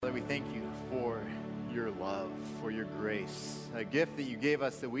thank you for your love, for your grace, a gift that you gave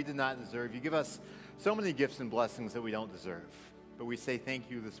us that we did not deserve. You give us so many gifts and blessings that we don't deserve. But we say thank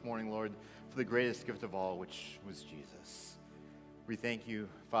you this morning, Lord, for the greatest gift of all, which was Jesus. We thank you,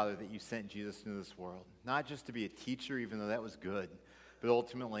 Father, that you sent Jesus into this world, not just to be a teacher, even though that was good, but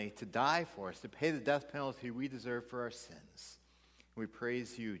ultimately to die for us, to pay the death penalty we deserve for our sins. We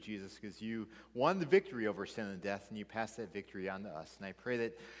praise you, Jesus, because you won the victory over sin and death, and you passed that victory on to us. And I pray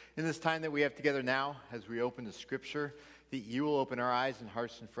that in this time that we have together now, as we open the Scripture, that you will open our eyes and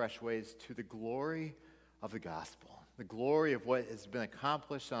hearts in fresh ways to the glory of the gospel, the glory of what has been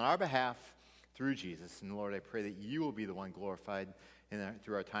accomplished on our behalf through Jesus. And Lord, I pray that you will be the one glorified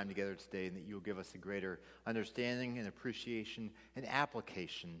through our time together today, and that you will give us a greater understanding and appreciation and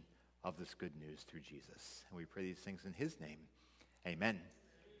application of this good news through Jesus. And we pray these things in his name. Amen.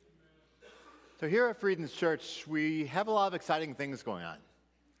 So here at Friedens Church, we have a lot of exciting things going on.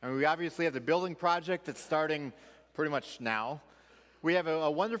 I mean, we obviously have the building project that's starting pretty much now. We have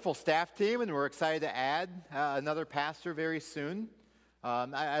a wonderful staff team, and we're excited to add another pastor very soon.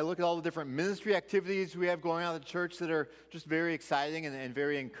 I look at all the different ministry activities we have going on at the church that are just very exciting and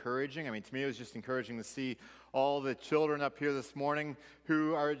very encouraging. I mean, to me, it was just encouraging to see all the children up here this morning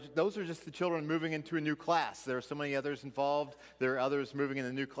those are just the children moving into a new class. There are so many others involved. There are others moving in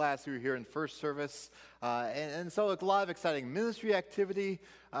a new class who are here in first service. And so a lot of exciting ministry activity.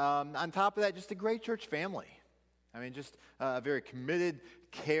 On top of that, just a great church family. I mean, just a very committed,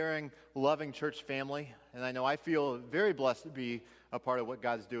 caring, loving church family. And I know I feel very blessed to be a part of what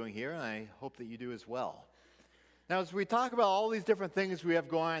God's doing here, and I hope that you do as well. Now, as we talk about all these different things we have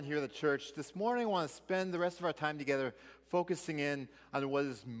going on here at the church, this morning I want to spend the rest of our time together focusing in on what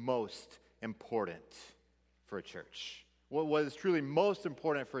is most important for a church. What is truly most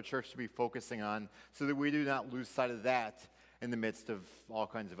important for a church to be focusing on, so that we do not lose sight of that in the midst of all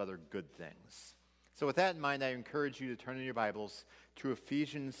kinds of other good things. So with that in mind, I encourage you to turn in your Bibles to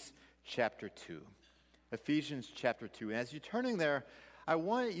Ephesians chapter 2. Ephesians chapter 2. And as you're turning there, I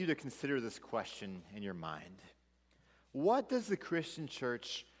want you to consider this question in your mind. What does the Christian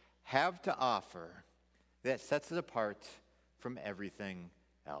church have to offer that sets it apart from everything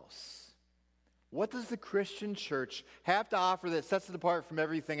else? What does the Christian church have to offer that sets it apart from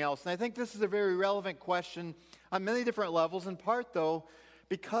everything else? And I think this is a very relevant question on many different levels, in part, though,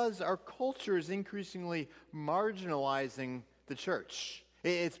 because our culture is increasingly marginalizing the church.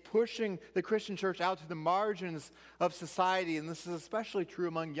 It's pushing the Christian church out to the margins of society, and this is especially true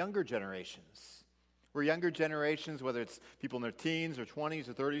among younger generations. Where younger generations, whether it's people in their teens or 20s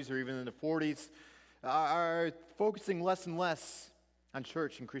or 30s or even in their 40s, are focusing less and less on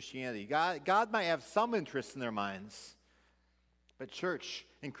church and Christianity. God might have some interest in their minds, but church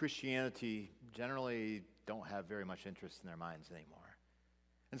and Christianity generally don't have very much interest in their minds anymore.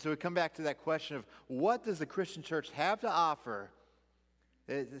 And so we come back to that question of, what does the Christian church have to offer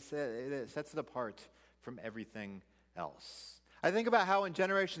that sets it apart from everything else? I think about how in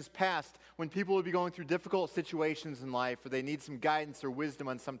generations past, when people would be going through difficult situations in life, or they need some guidance or wisdom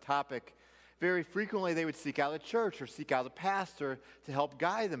on some topic, very frequently they would seek out a church or seek out a pastor to help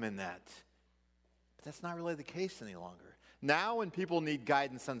guide them in that. But that's not really the case any longer. Now when people need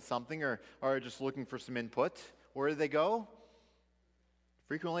guidance on something or are just looking for some input, where do they go?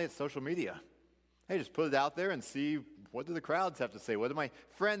 Frequently it's social media. Hey, just put it out there and see, what do the crowds have to say? What do my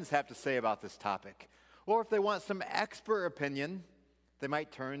friends have to say about this topic? Or if they want some expert opinion, they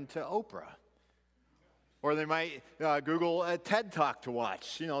might turn to Oprah. Or they might Google a TED Talk to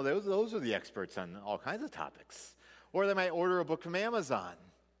watch. You know, those are the experts on all kinds of topics. Or they might order a book from Amazon.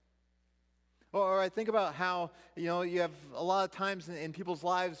 Or I think about how, you have a lot of times in people's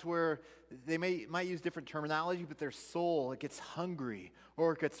lives where they might use different terminology, but their soul, it gets hungry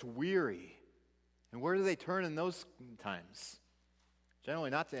or it gets weary. And where do they turn in those times?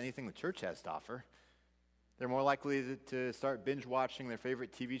 Generally not to anything the church has to offer. They're more likely to start binge watching their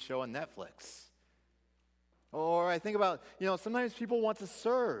favorite TV show on Netflix. Or I think about, sometimes people want to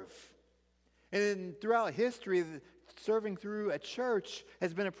serve. And throughout history, serving through a church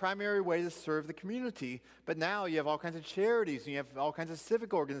has been a primary way to serve the community. But now you have all kinds of charities, and you have all kinds of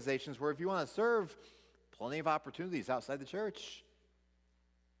civic organizations where if you want to serve, plenty of opportunities outside the church.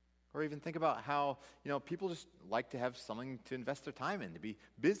 Or even think about how, people just like to have something to invest their time in, to be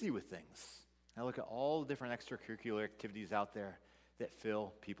busy with things. I look at all the different extracurricular activities out there that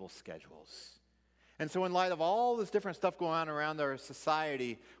fill people's schedules. And so in light of all this different stuff going on around our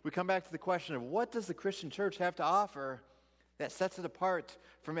society, we come back to the question of, what does the Christian church have to offer that sets it apart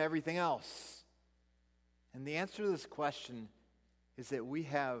from everything else? And the answer to this question is that we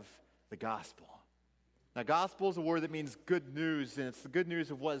have the gospel. Now, gospel is a word that means good news, and it's the good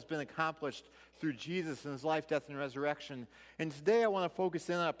news of what has been accomplished through Jesus in his life, death, and resurrection. And today I want to focus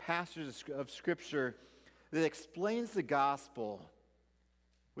in on a passage of Scripture that explains the gospel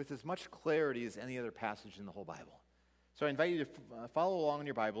with as much clarity as any other passage in the whole Bible. So I invite you to follow along in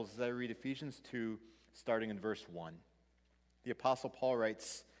your Bibles as I read Ephesians 2, starting in verse 1. The Apostle Paul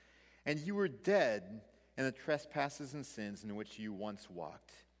writes, "And you were dead in the trespasses and sins in which you once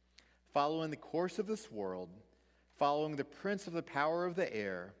walked, following the course of this world, following the prince of the power of the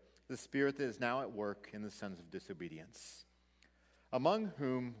air, the spirit that is now at work in the sons of disobedience, among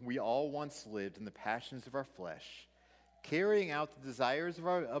whom we all once lived in the passions of our flesh, carrying out the desires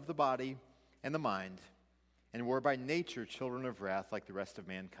of the body and the mind, and were by nature children of wrath like the rest of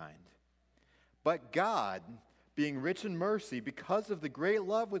mankind. But God, being rich in mercy, because of the great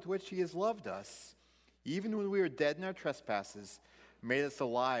love with which he has loved us, even when we were dead in our trespasses, made us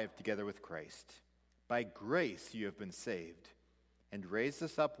alive together with Christ. By grace you have been saved, and raised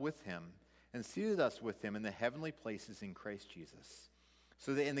us up with him, and seated us with him in the heavenly places in Christ Jesus,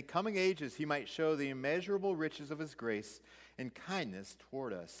 so that in the coming ages he might show the immeasurable riches of his grace and kindness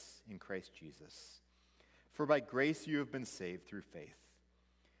toward us in Christ Jesus. For by grace you have been saved through faith.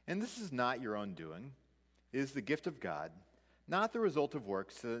 And this is not your own doing. It is the gift of God, not the result of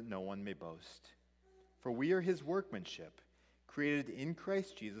works, so that no one may boast. For we are his workmanship, created in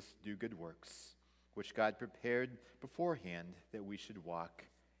Christ Jesus to do good works, which God prepared beforehand that we should walk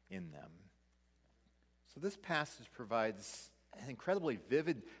in them." So this passage provides an incredibly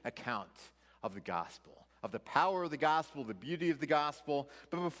vivid account of the gospel, of the power of the gospel, the beauty of the gospel.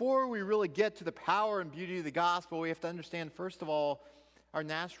 But before we really get to the power and beauty of the gospel, we have to understand, first of all, our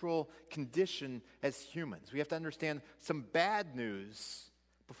natural condition as humans. We have to understand some bad news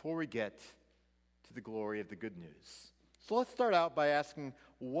before we get to the glory of the good news. So let's start out by asking,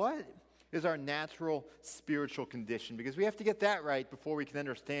 what is our natural spiritual condition? Because we have to get that right before we can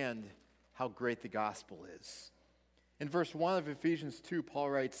understand how great the gospel is. In verse 1 of Ephesians 2, Paul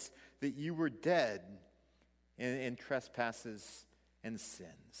writes that you were dead in trespasses and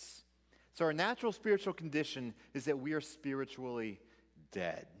sins. So our natural spiritual condition is that we are spiritually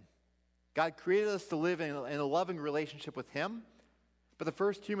dead. God created us to live in a loving relationship with him. But the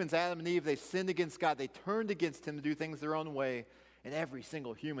first humans, Adam and Eve, they sinned against God. They turned against him to do things their own way. And every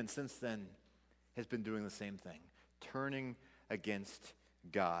single human since then has been doing the same thing, turning against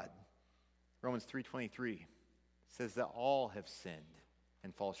God. Romans 3:23 says that all have sinned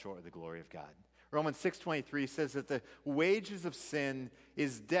and fall short of the glory of God. Romans 6:23 says that the wages of sin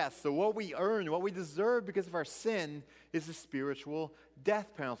is death. So what we earn, what we deserve because of our sin is a spiritual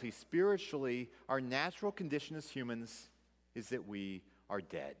death penalty. Spiritually, our natural condition as humans is that we are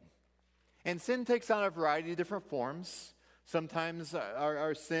dead. And sin takes on a variety of different forms. Sometimes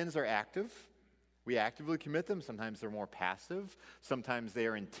our sins are active. We actively commit them. Sometimes they're more passive. Sometimes they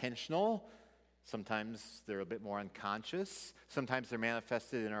are intentional. Sometimes they're a bit more unconscious. Sometimes they're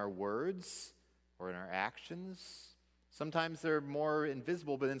manifested in our words or in our actions. Sometimes they're more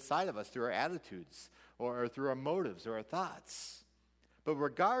invisible but inside of us through our attitudes or through our motives or our thoughts. But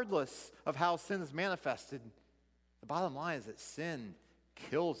regardless of how sin is manifested, the bottom line is that sin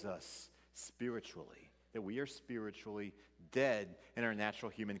kills us spiritually, that we are spiritually dead in our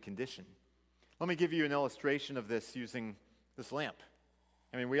natural human condition. Let me give you an illustration of this using this lamp.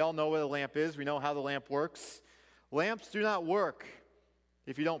 I mean, we all know what a lamp is. We know how the lamp works. Lamps do not work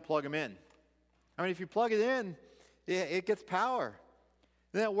if you don't plug them in. I mean, if you plug it in, it gets power.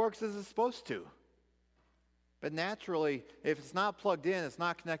 Then it works as it's supposed to. But naturally, if it's not plugged in, it's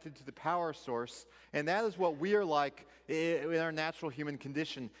not connected to the power source. And that is what we are like in our natural human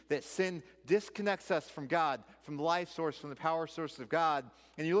condition, that sin disconnects us from God, from the life source, from the power source of God.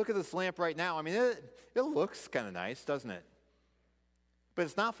 And you look at this lamp right now, I mean, it looks kind of nice, doesn't it? But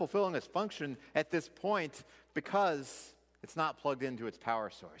it's not fulfilling its function at this point because it's not plugged into its power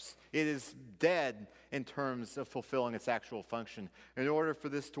source. It is dead in terms of fulfilling its actual function. In order for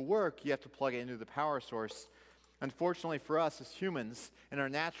this to work, you have to plug it into the power source. Unfortunately for us as humans, in our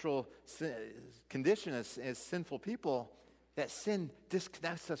natural condition as sinful people, that sin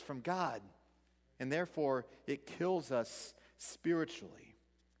disconnects us from God, and therefore it kills us spiritually.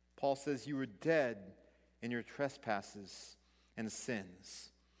 Paul says you were dead in your trespasses and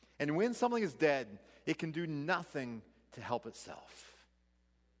sins. And when something is dead, it can do nothing to help itself.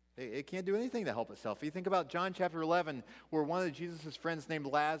 It can't do anything to help itself. You think about John chapter 11, where one of Jesus' friends named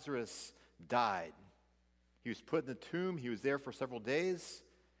Lazarus died. He was put in the tomb. He was there for several days.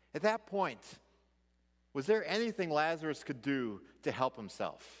 At that point, was there anything Lazarus could do to help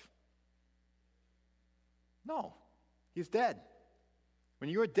himself? No. He's dead. When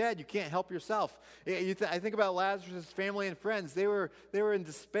you are dead, you can't help yourself. I think about Lazarus' family and friends. They were in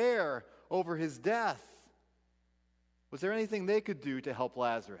despair over his death. Was there anything they could do to help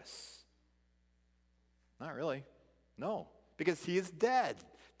Lazarus? Not really. No, because he is dead.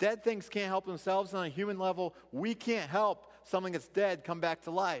 Dead things can't help themselves. On a human level, we can't help something that's dead come back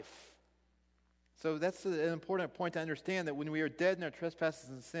to life. So that's an important point to understand, that when we are dead in our trespasses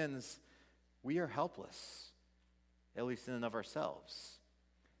and sins, we are helpless, at least in and of ourselves.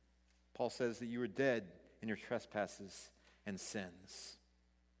 Paul says that you are dead in your trespasses and sins.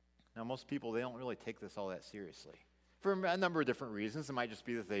 Now, most people, they don't really take this all that seriously. For a number of different reasons. It might just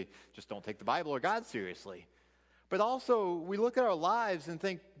be that they just don't take the Bible or God seriously. But also, we look at our lives and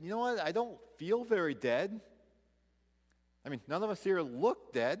think, you know what, I don't feel very dead. I mean, none of us here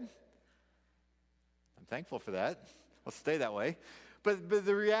look dead. I'm thankful for that. Let's stay that way. But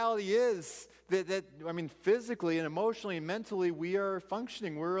the reality is that physically and emotionally and mentally, we are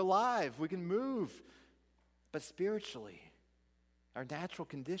functioning. We're alive. We can move. But spiritually, our natural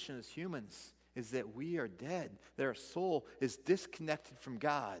condition as humans is that we are dead, that our soul is disconnected from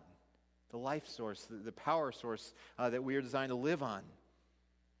God, the life source, the power source that we are designed to live on.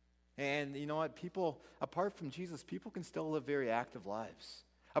 And you know what? People, apart from Jesus, people can still live very active lives.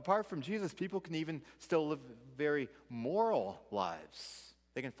 Apart from Jesus, people can even still live very moral lives.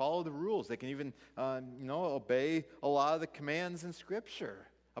 They can follow the rules. They can even, obey a lot of the commands in Scripture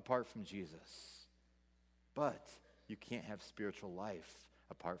apart from Jesus. But you can't have spiritual life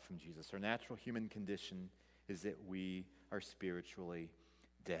apart from Jesus. Our natural human condition is that we are spiritually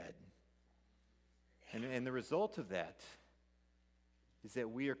dead. And the result of that is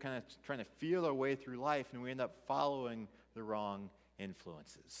that we are kind of trying to feel our way through life, and we end up following the wrong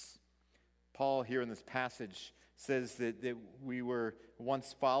influences. Paul here in this passage says that we were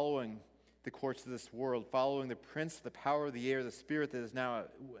once following the course of this world, following the prince, the power of the air, the spirit that is now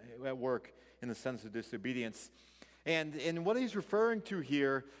at work in the sons of disobedience. And what he's referring to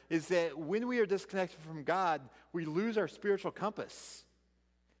here is that when we are disconnected from God, we lose our spiritual compass.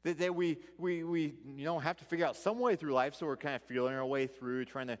 That we have to figure out some way through life, so we're kind of feeling our way through,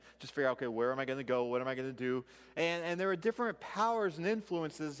 trying to just figure out, okay, where am I going to go? What am I going to do? And there are different powers and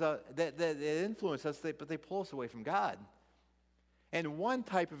influences that influence us, but they pull us away from God. And one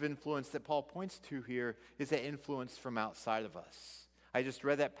type of influence that Paul points to here is that influence from outside of us. I just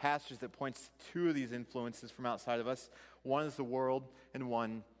read that passage that points to two of these influences from outside of us. One is the world, and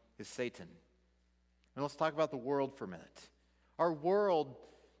one is Satan. And let's talk about the world for a minute. Our world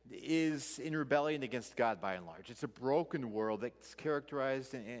is in rebellion against God by and large. It's a broken world that's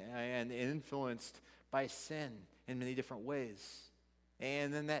characterized and influenced by sin in many different ways.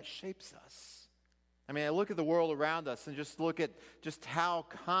 And then that shapes us. I look at the world around us and just look at just how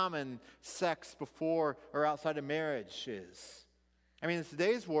common sex before or outside of marriage is. In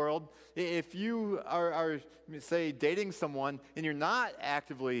today's world, if you are say, dating someone and you're not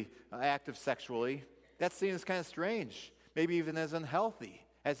active sexually, that's seen as kind of strange, maybe even as unhealthy,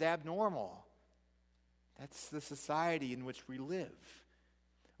 as abnormal. That's the society in which we live.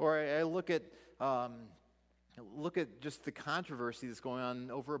 Or I look at just the controversy that's going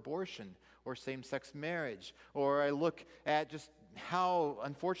on over abortion or same-sex marriage. Or I look at just how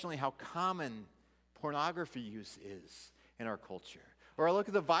common pornography use is in our culture. Or I look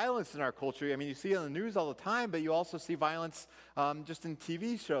at the violence in our culture. You see it on the news all the time, but you also see violence just in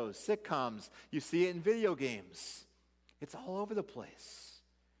TV shows, sitcoms. You see it in video games. It's all over the place.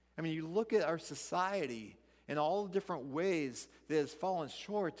 You look at our society in all the different ways that has fallen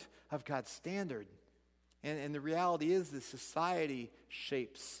short of God's standard. And the reality is that society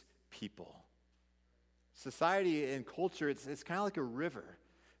shapes people. Society and culture, it's kind of like a river.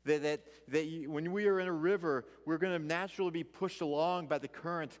 When we are in a river, we're going to naturally be pushed along by the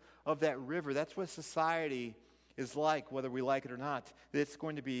current of that river. That's what society is like, whether we like it or not. That it's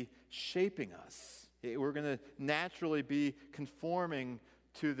going to be shaping us. We're going to naturally be conforming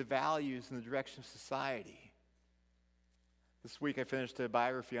to the values and the direction of society. This week I finished a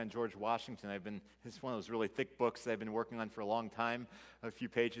biography on George Washington. It's one of those really thick books that I've been working on for a long time, a few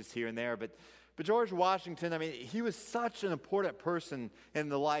pages here and there. But George Washington, he was such an important person in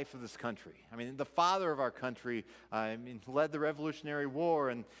the life of this country. The father of our country, led the Revolutionary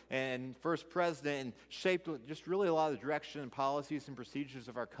War and first president, and shaped just really a lot of the direction and policies and procedures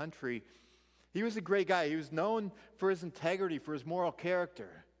of our country. He was a great guy. He was known for his integrity, for his moral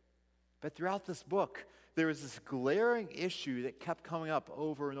character. But throughout this book, there was this glaring issue that kept coming up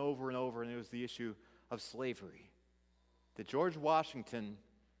over and over and over, and it was the issue of slavery. That George Washington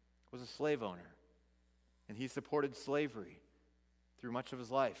was a slave owner, and he supported slavery through much of his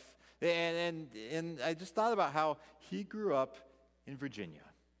life. And I just thought about how he grew up in Virginia,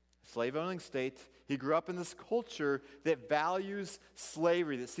 a slave-owning state. He grew up in this culture that values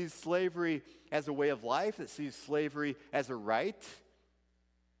slavery, that sees slavery as a way of life, that sees slavery as a right.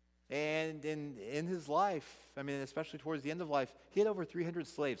 And in his life, I mean, especially towards the end of life, he had over 300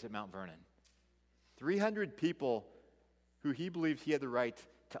 slaves at Mount Vernon. 300 people who he believed he had the right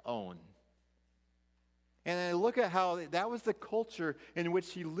to own. And I look at how that was the culture in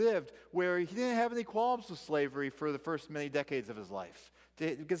which he lived, where he didn't have any qualms with slavery for the first many decades of his life.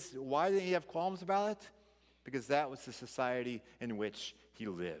 Because why didn't he have qualms about it? Because that was the society in which he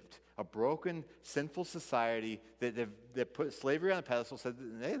lived. A broken, sinful society that put slavery on a pedestal, said,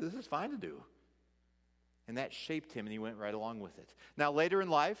 hey, this is fine to do. And that shaped him, and he went right along with it. Now, later in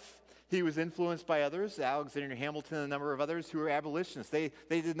life, he was influenced by others, Alexander Hamilton and a number of others who were abolitionists. They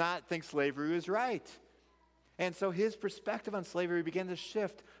did not think slavery was right. And so his perspective on slavery began to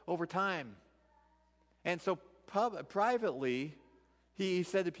shift over time. And so privately, he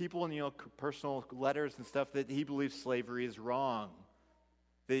said to people in personal letters and stuff that he believes slavery is wrong,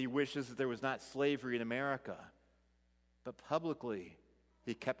 that he wishes that there was not slavery in America. But publicly,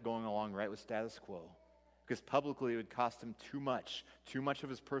 he kept going along right with status quo, because publicly it would cost him too much of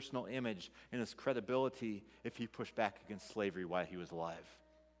his personal image and his credibility if he pushed back against slavery while he was alive.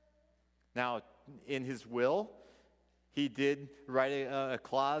 Now, in his will, he did write a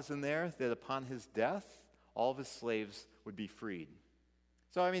clause in there that upon his death, all of his slaves would be freed.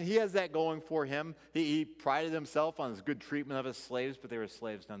 So, I mean, he has that going for him. He prided himself on his good treatment of his slaves, but they were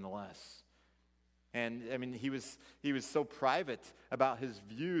slaves nonetheless. And, I mean, he was so private about his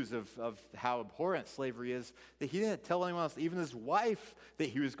views of how abhorrent slavery is that he didn't tell anyone else, even his wife, that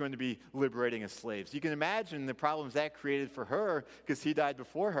he was going to be liberating his slaves. You can imagine the problems that created for her, because he died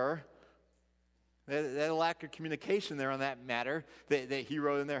before her. That lack of communication there on that matter, that he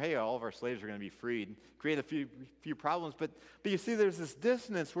wrote in there, hey, all of our slaves are going to be freed, create a few problems. But you see, there's this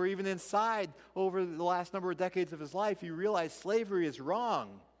dissonance where even inside, over the last number of decades of his life, he realized slavery is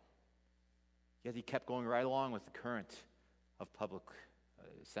wrong. Yet he kept going right along with the current of public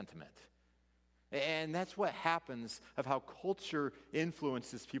sentiment. And that's what happens of how culture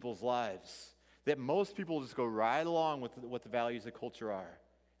influences people's lives. That most people just go right along with what the values of culture are.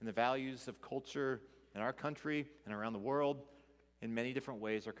 And the values of culture in our country and around the world in many different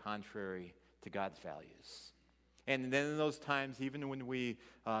ways are contrary to God's values. And then in those times, even when we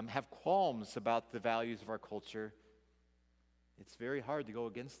have qualms about the values of our culture, it's very hard to go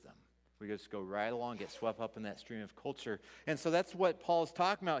against them. We just go right along, get swept up in that stream of culture. And so that's what Paul is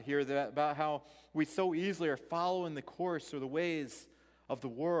talking about here, about how we so easily are following the course or the ways of the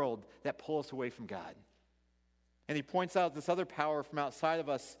world that pull us away from God. And he points out this other power from outside of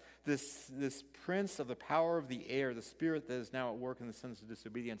us, this prince of the power of the air, the spirit that is now at work in the sons of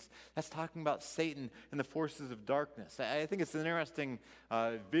disobedience. That's talking about Satan and the forces of darkness. I think it's an interesting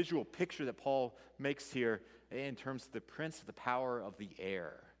visual picture that Paul makes here in terms of the prince of the power of the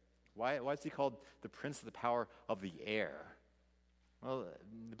air. Why is he called the prince of the power of the air? Well,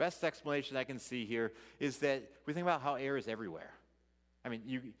 the best explanation I can see here is that we think about how air is everywhere. I mean,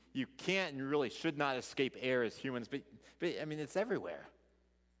 you can't and you really should not escape air as humans, but I mean, it's everywhere.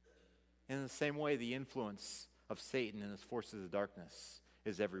 In the same way, the influence of Satan and his forces of darkness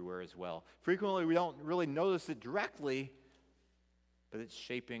is everywhere as well. Frequently, we don't really notice it directly, but it's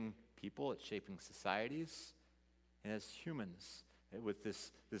shaping people, it's shaping societies, and as humans, with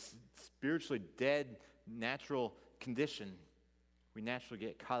this spiritually dead natural condition, we naturally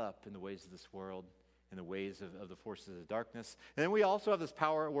get caught up in the ways of this world, in the ways of the forces of darkness. And then we also have this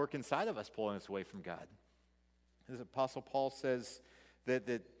power at work inside of us, pulling us away from God. As Apostle Paul says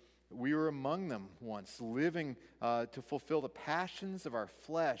that we were among them once, living to fulfill the passions of our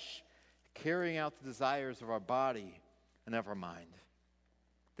flesh, carrying out the desires of our body and of our mind.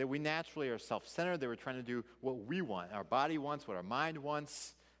 That we naturally are self-centered, that we're trying to do what we want. Our body wants, what our mind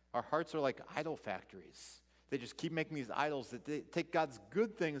wants. Our hearts are like idol factories. They just keep making these idols that they take God's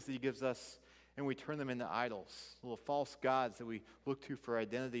good things that he gives us and we turn them into idols, little false gods that we look to for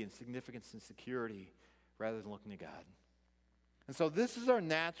identity and significance and security rather than looking to God. And so this is our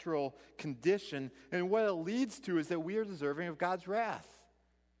natural condition, and what it leads to is that we are deserving of God's wrath.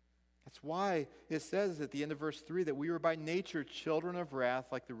 That's why it says at the end of verse 3 that we were by nature children of wrath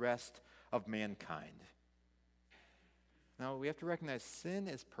like the rest of mankind. Now, we have to recognize sin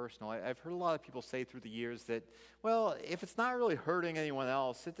is personal. I've heard a lot of people say through the years that, well, if it's not really hurting anyone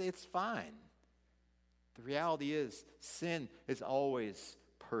else, it's fine. The reality is, sin is always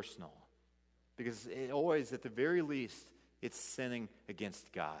personal. Because it always, at the very least, it's sinning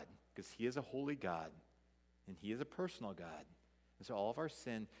against God. Because he is a holy God, and he is a personal God. And so all of our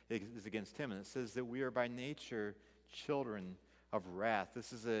sin is against him. And it says that we are by nature children of wrath.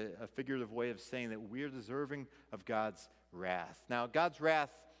 This is a figurative way of saying that we are deserving of God's wrath. Now, God's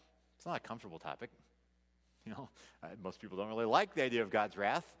wrath, it's not a comfortable topic. Most people don't really like the idea of God's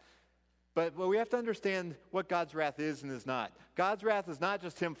wrath. But we have to understand what God's wrath is and is not. God's wrath is not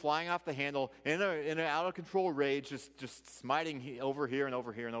just him flying off the handle in an out-of-control rage, just smiting over here and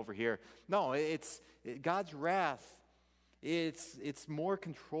over here and over here. No, God's wrath, it's more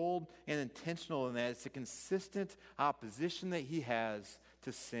controlled and intentional than that. It's a consistent opposition that he has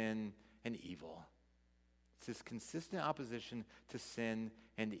to sin and evil. It's this consistent opposition to sin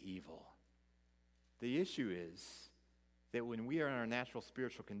and evil. The issue is that when we are in our natural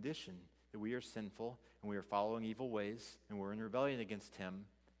spiritual condition, that we are sinful and we are following evil ways and we're in rebellion against him,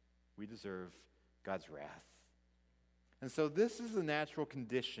 we deserve God's wrath. And so this is the natural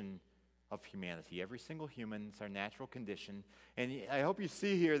condition of humanity. Every single human, it's our natural condition. And I hope you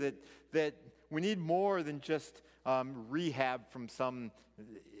see here that we need more than just rehab from some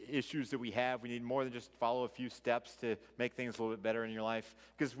issues that we have. We need more than just follow a few steps to make things a little bit better in your life,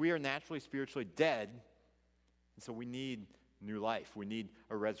 because we are naturally, spiritually dead. And so we need new life. We need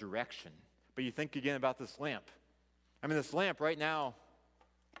a resurrection. But you think again about this lamp. I mean, this lamp right now,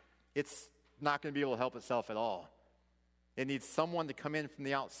 it's not going to be able to help itself at all. It needs someone to come in from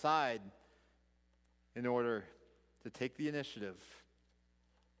the outside in order to take the initiative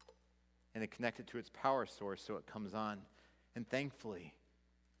and to connect it to its power source so it comes on. And thankfully,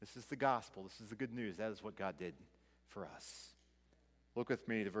 this is the gospel. This is the good news. That is what God did for us. Look with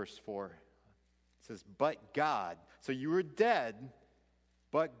me to verse 4. It says, but God, so you were dead,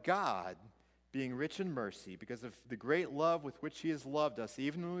 but God, being rich in mercy, because of the great love with which he has loved us,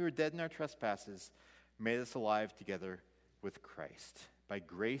 even when we were dead in our trespasses, made us alive together with Christ. By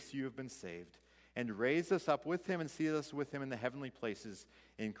grace you have been saved, and raised us up with him and seated us with him in the heavenly places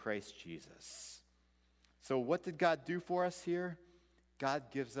in Christ Jesus. So what did God do for us here? God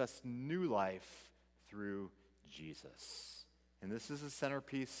gives us new life through Jesus. And this is the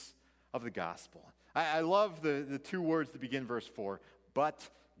centerpiece of the gospel. I love the two words that begin verse 4, but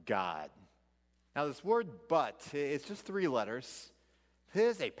God. Now this word but, it's just 3 letters. It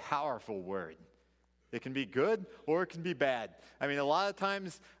is a powerful word. It can be good or it can be bad. I mean, a lot of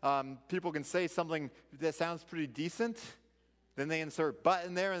times people can say something that sounds pretty decent, then they insert but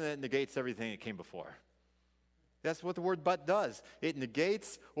in there and then it negates everything that came before. That's what the word but does. It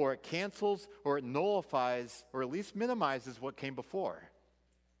negates or it cancels or it nullifies or at least minimizes what came before.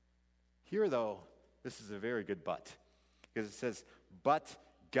 Here, though, this is a very good but, because it says, but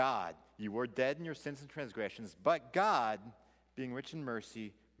God, you were dead in your sins and transgressions, but God, being rich in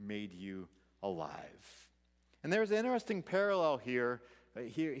mercy, made you alive. And there's an interesting parallel here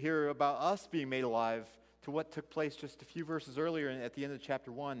about us being made alive to what took place just a few verses earlier at the end of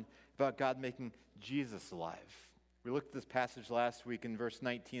chapter 1 about God making Jesus alive. We looked at this passage last week in verse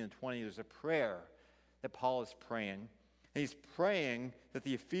 19 and 20. There's a prayer that Paul is praying. And he's praying that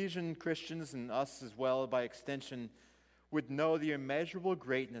the Ephesian Christians and us as well, by extension, would know the immeasurable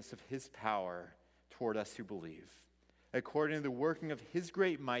greatness of his power toward us who believe, according to the working of his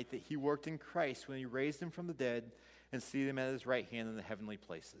great might that he worked in Christ when he raised him from the dead and seated him at his right hand in the heavenly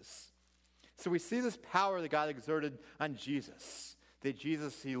places. So we see this power that God exerted on Jesus, that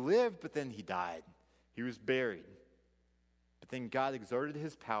Jesus, he lived, but then he died. He was buried. But then God exerted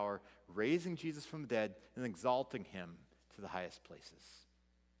his power, raising Jesus from the dead and exalting him to the highest places.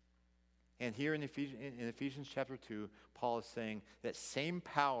 And here in Ephesians chapter 2, Paul is saying that same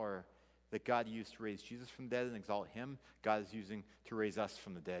power that God used to raise Jesus from the dead and exalt him, God is using to raise us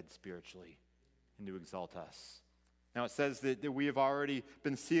from the dead spiritually and to exalt us. Now it says that we have already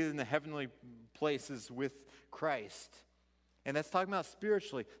been seated in the heavenly places with Christ. And that's talking about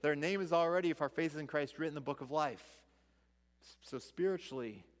spiritually. That our name is already, if our faith is in Christ, written in the book of life. So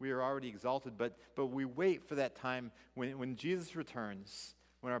spiritually, we are already exalted, but we wait for that time when Jesus returns,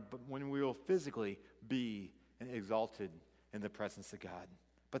 when we will physically be exalted in the presence of God.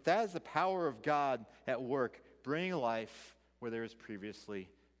 But that is the power of God at work, bringing life where there is previously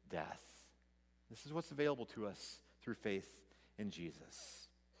death. This is what's available to us through faith in Jesus.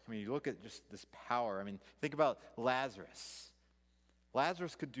 I mean, you look at just this power. I mean, think about Lazarus.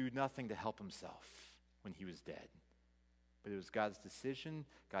 Lazarus could do nothing to help himself when he was dead. But it was God's decision,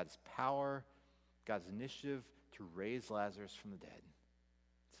 God's power, God's initiative to raise Lazarus from the dead.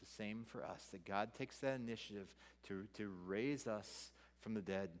 It's the same for us, that God takes that initiative to raise us from the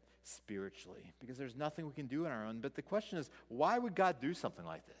dead spiritually. Because there's nothing we can do on our own. But the question is, why would God do something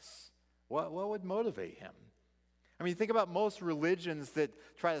like this? What would motivate him? I mean, think about most religions that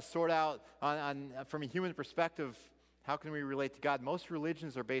try to sort out from a human perspective, how can we relate to God? Most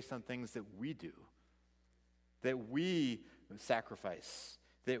religions are based on things that we do. That we sacrifice,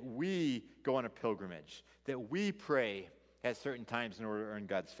 that we go on a pilgrimage, that we pray at certain times in order to earn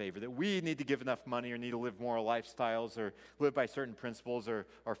God's favor, that we need to give enough money or need to live moral lifestyles or live by certain principles or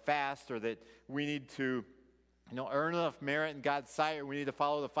fast, or that we need to earn enough merit in God's sight, or we need to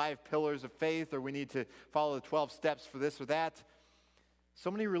follow the 5 pillars of faith, or we need to follow the 12 steps for this or that.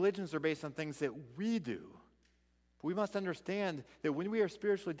 So many religions are based on things that we do. But we must understand that when we are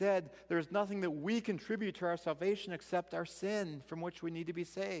spiritually dead, there is nothing that we contribute to our salvation except our sin from which we need to be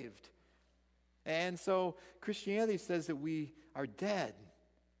saved. And so Christianity says that we are dead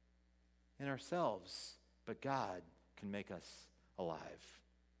in ourselves, but God can make us alive.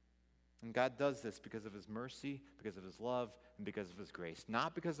 And God does this because of his mercy, because of his love, and because of his grace.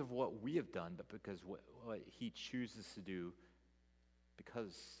 Not because of what we have done, but because what he chooses to do,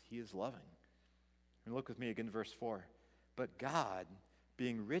 because he is loving. And look with me again, verse 4. But God,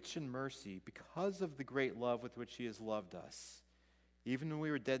 being rich in mercy, because of the great love with which he has loved us, even when we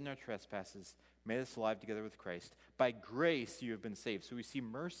were dead in our trespasses, made us alive together with Christ. By grace you have been saved. So we see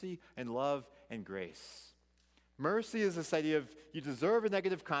mercy and love and grace. Mercy is this idea of you deserve a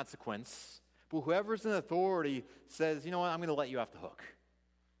negative consequence, but whoever's in authority says, you know what, I'm going to let you off the hook.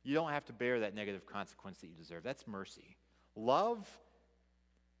 You don't have to bear that negative consequence that you deserve. That's mercy. Love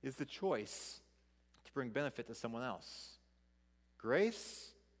is the choice to bring benefit to someone else.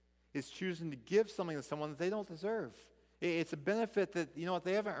 Grace is choosing to give something to someone that they don't deserve. It's a benefit that, if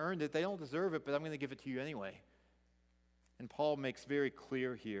they haven't earned it, they don't deserve it, but I'm going to give it to you anyway. And Paul makes very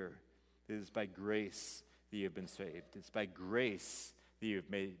clear here that it is by grace that you have been saved. It's by grace that you have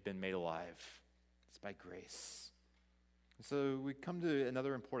been made alive. It's by grace. And so we come to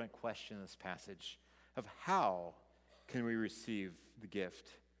another important question in this passage of how can we receive the gift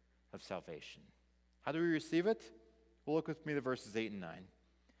of salvation? How do we receive it? Well, look with me to verses 8 and 9.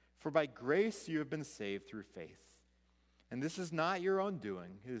 For by grace you have been saved through faith. And this is not your own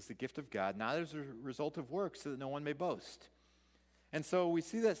doing. It is the gift of God, not as a result of works, so that no one may boast. And so we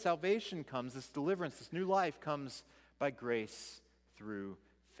see that salvation comes, this deliverance, this new life comes by grace through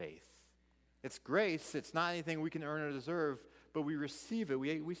faith. It's grace. It's not anything we can earn or deserve, but we receive it.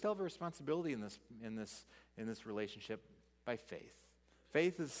 We still have a responsibility in this relationship by faith.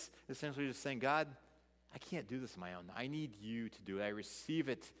 Faith is essentially just saying, God, I can't do this on my own. I need you to do it. I receive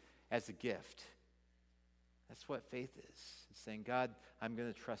it as a gift. That's what faith is. It's saying, God, I'm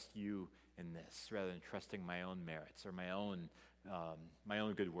going to trust you in this rather than trusting my own merits or my own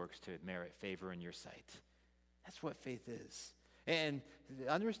good works to merit favor in your sight. That's what faith is. And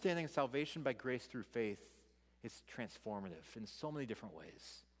understanding salvation by grace through faith is transformative in so many different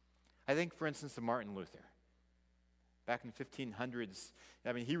ways. I think, for instance, of Martin Luther. Back in the 1500s,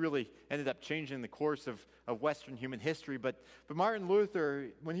 he really ended up changing the course of Western human history. But Martin Luther,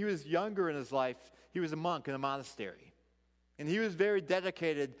 when he was younger in his life, he was a monk in a monastery. And he was very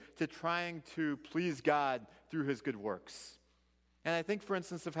dedicated to trying to please God through his good works. And I think, for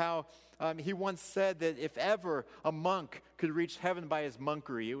instance, of how he once said that if ever a monk could reach heaven by his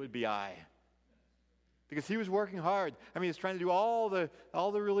monkery, it would be I. Because he was working hard. He was trying to do all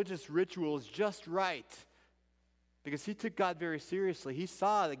the religious rituals just right. Because he took God very seriously. He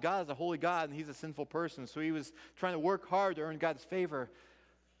saw that God is a holy God and he's a sinful person. So he was trying to work hard to earn God's favor.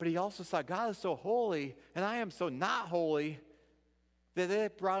 But he also saw God is so holy and I am so not holy that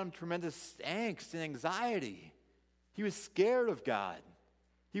it brought him tremendous angst and anxiety. He was scared of God.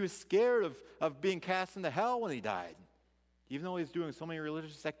 He was scared of being cast into hell when he died. Even though he was doing so many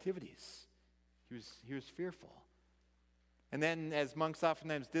religious activities. He was fearful. And then, as monks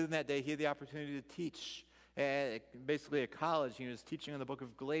oftentimes did in that day, he had the opportunity to teach basically at college. He was teaching in the book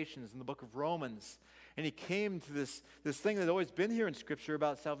of Galatians and the book of Romans. And he came to this thing that had always been here in Scripture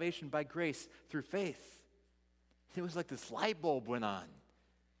about salvation by grace through faith. It was like this light bulb went on.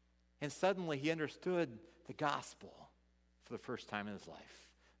 And suddenly he understood the gospel for the first time in his life.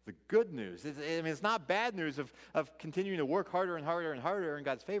 The good news. It's not bad news of continuing to work harder and harder and harder in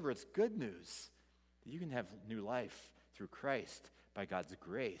God's favor. It's good news that you can have new life through Christ by God's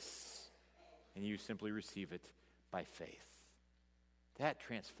grace. And you simply receive it by faith. That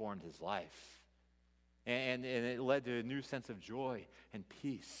transformed his life. And it led to a new sense of joy and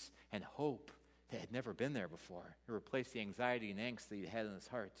peace and hope that had never been there before. It replaced the anxiety and angst that he had in his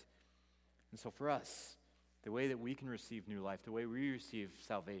heart. And so for us, the way that we can receive new life, the way we receive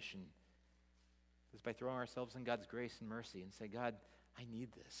salvation, is by throwing ourselves in God's grace and mercy and say, God, I need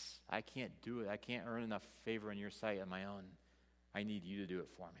this. I can't do it. I can't earn enough favor in your sight on my own. I need you to do it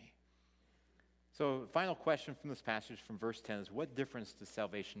for me. So, final question from this passage from verse 10 is, what difference does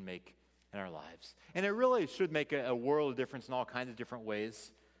salvation make in our lives? And it really should make a world of difference in all kinds of different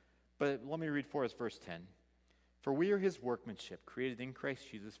ways. But let me read for us verse 10. For we are his workmanship, created in Christ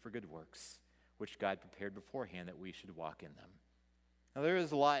Jesus for good works, which God prepared beforehand that we should walk in them. Now, there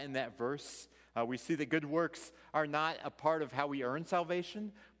is a lot in that verse. We see that good works are not a part of how we earn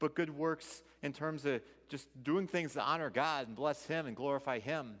salvation, but good works in terms of just doing things to honor God and bless him and glorify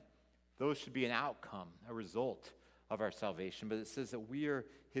him. Those should be an outcome, a result of our salvation. But it says that we are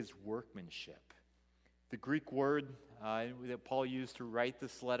his workmanship. The Greek word that Paul used to write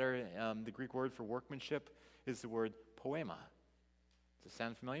this letter, the Greek word for workmanship is the word poema. Does it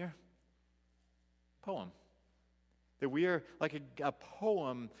sound familiar? Poem. That we are like a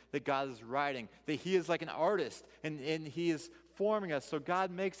poem that God is writing, that he is like an artist, and he is forming us. So God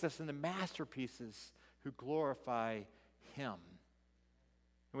makes us into masterpieces who glorify him.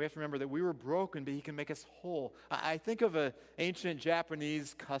 And we have to remember that we were broken, but he can make us whole. I think of an ancient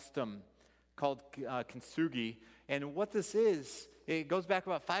Japanese custom called kintsugi, and what this is, it goes back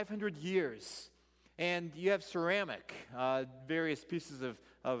about 500 years. And you have ceramic, various pieces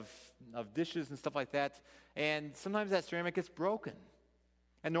of dishes and stuff like that. And sometimes that ceramic gets broken.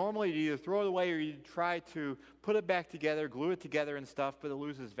 And normally you either throw it away or you try to put it back together, glue it together and stuff, but it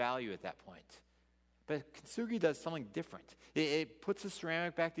loses value at that point. But kintsugi does something different. It puts the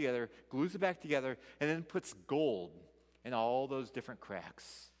ceramic back together, glues it back together, and then puts gold in all those different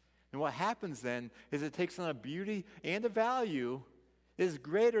cracks. And what happens then is it takes on a beauty and a value is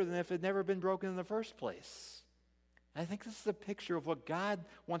greater than if it had never been broken in the first place. And I think this is a picture of what God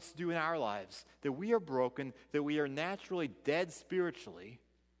wants to do in our lives, that we are broken, that we are naturally dead spiritually,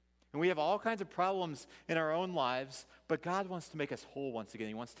 and we have all kinds of problems in our own lives, but God wants to make us whole once again.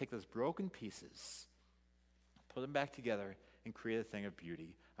 He wants to take those broken pieces, put them back together, and create a thing of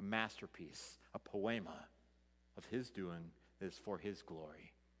beauty, a masterpiece, a poema of his doing that is for his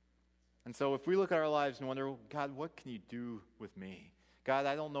glory. And so if we look at our lives and wonder, God, what can you do with me? God,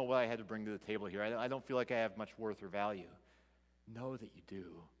 I don't know what I had to bring to the table here. I don't feel like I have much worth or value. Know that you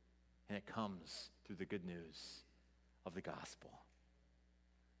do, and it comes through the good news of the gospel.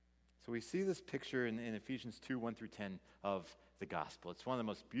 So we see this picture in Ephesians 2, 1 through 10 of the gospel. It's one of the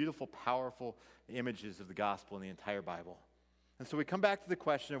most beautiful, powerful images of the gospel in the entire Bible. And so we come back to the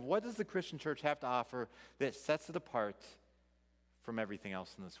question of what does the Christian church have to offer that sets it apart from everything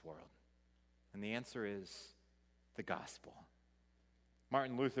else in this world? And the answer is the gospel.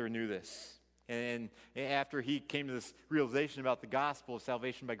 Martin Luther knew this. And after he came to this realization about the gospel of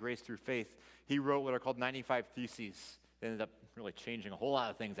salvation by grace through faith, he wrote what are called 95 Theses. They ended up really changing a whole lot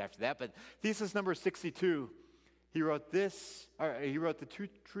of things after that. But thesis number 62, he wrote this, he wrote the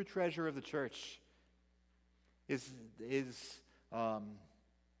true treasure of the church is the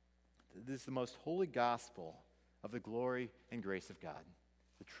most holy gospel of the glory and grace of God.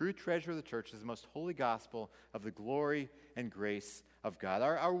 The true treasure of the church is the most holy gospel of the glory and grace of God.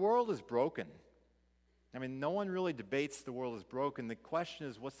 Our world is broken. I mean, no one really debates the world is broken. The question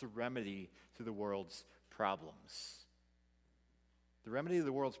is, what's the remedy to the world's problems? The remedy to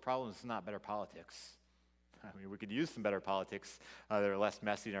the world's problems is not better politics. I mean, we could use some better politics that are less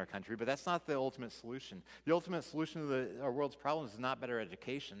messy in our country, but that's not the ultimate solution. The ultimate solution to our world's problems is not better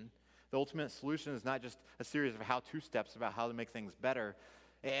education. The ultimate solution is not just a series of how-to steps about how to make things better.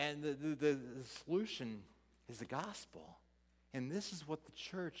 And the solution is the gospel. And this is what the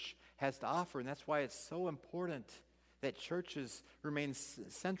church has to offer. And that's why it's so important that churches remain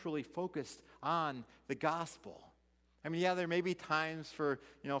centrally focused on the gospel. I mean, yeah, there may be times for,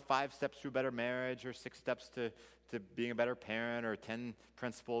 5 steps to a better marriage or 6 steps to being a better parent or 10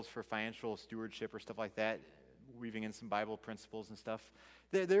 principles for financial stewardship or stuff like that, weaving in some Bible principles and stuff.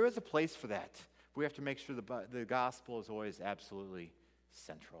 There is a place for that. We have to make sure the gospel is always absolutely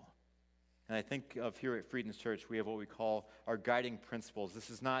central. And I think of here at Friedens Church, we have what we call our guiding principles. This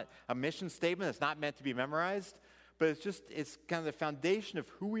is not a mission statement. It's not meant to be memorized, but it's kind of the foundation of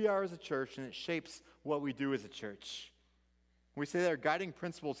who we are as a church, and it shapes what we do as a church. We say that our guiding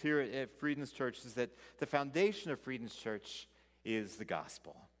principles here at Friedens Church is that the foundation of Friedens Church is the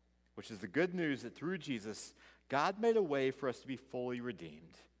gospel, which is the good news that through Jesus, God made a way for us to be fully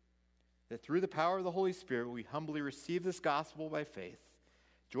redeemed. That through the power of the Holy Spirit, we humbly receive this gospel by faith,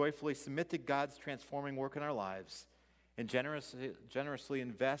 joyfully submit to God's transforming work in our lives, and generously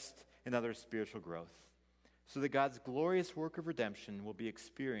invest in others' spiritual growth, so that God's glorious work of redemption will be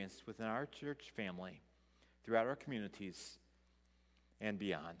experienced within our church family, throughout our communities, and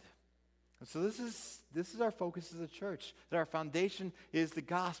beyond. And so this is our focus as a church, that our foundation is the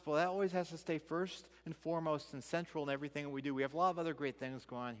gospel. That always has to stay first and foremost and central in everything that we do. We have a lot of other great things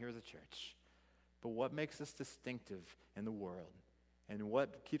going on here as a church. But what makes us distinctive in the world and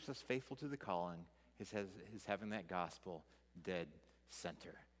what keeps us faithful to the calling is having that gospel dead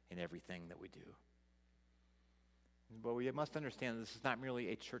center in everything that we do. But we must understand this is not merely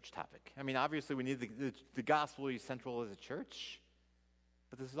a church topic. I mean, obviously we need the gospel to be central as a church,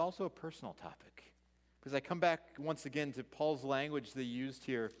 but this is also a personal topic. Because I come back once again to Paul's language that he used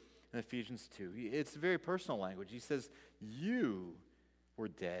here in Ephesians 2. It's a very personal language. He says, you were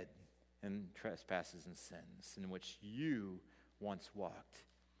dead in trespasses and sins in which you once walked.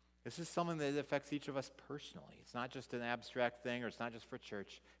 This is something that affects each of us personally. It's not just an abstract thing, or it's not just for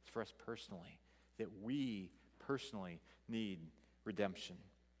church. It's for us personally, that we personally need redemption.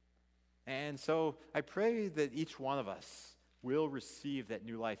 And so I pray that each one of us will receive that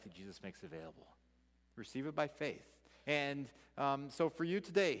new life that Jesus makes available. Receive it by faith. And so for you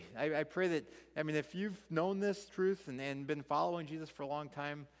today, I pray that, if you've known this truth and been following Jesus for a long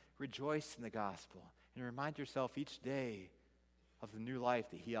time, rejoice in the gospel and remind yourself each day of the new life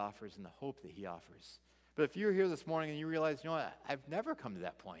that he offers and the hope that he offers. But if you're here this morning and you realize, I've never come to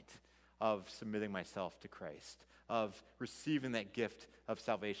that point of submitting myself to Christ, of receiving that gift of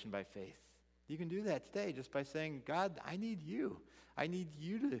salvation by faith, you can do that today just by saying, God, I need you. I need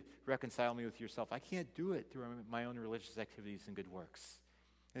you to reconcile me with yourself. I can't do it through my own religious activities and good works.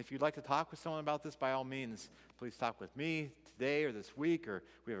 And if you'd like to talk with someone about this, by all means, please talk with me today or this week, or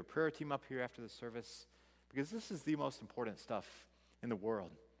we have a prayer team up here after the service, because this is the most important stuff in the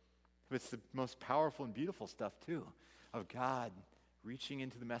world. It's the most powerful and beautiful stuff, too, of God reaching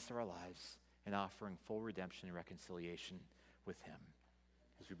into the mess of our lives and offering full redemption and reconciliation with him.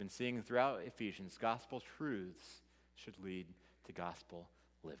 As we've been seeing throughout Ephesians, gospel truths should lead to gospel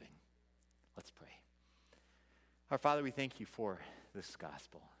living. Let's pray. Our Father, we thank you for this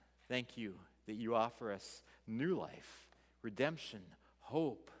gospel. Thank you that you offer us new life, redemption,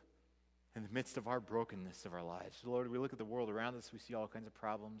 hope, in the midst of our brokenness of our lives. Lord, we look at the world around us, we see all kinds of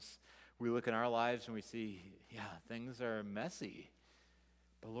problems. We look in our lives and we see, things are messy.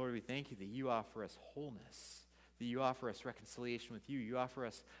 But Lord, we thank you that you offer us wholeness, that you offer us reconciliation with you. You offer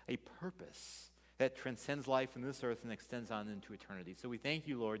us a purpose that transcends life on this earth and extends on into eternity. So we thank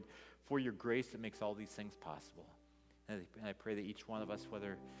you, Lord, for your grace that makes all these things possible. And I pray that each one of us,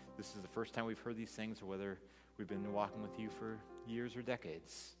 whether this is the first time we've heard these things or whether we've been walking with you for years or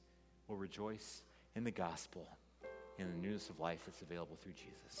decades, will rejoice in the gospel, in the newness of life that's available through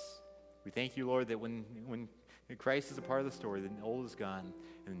Jesus. We thank you, Lord, that when Christ is a part of the story, the old is gone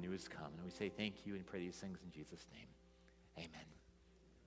and the new has come. And we say thank you and pray these things in Jesus' name. Amen.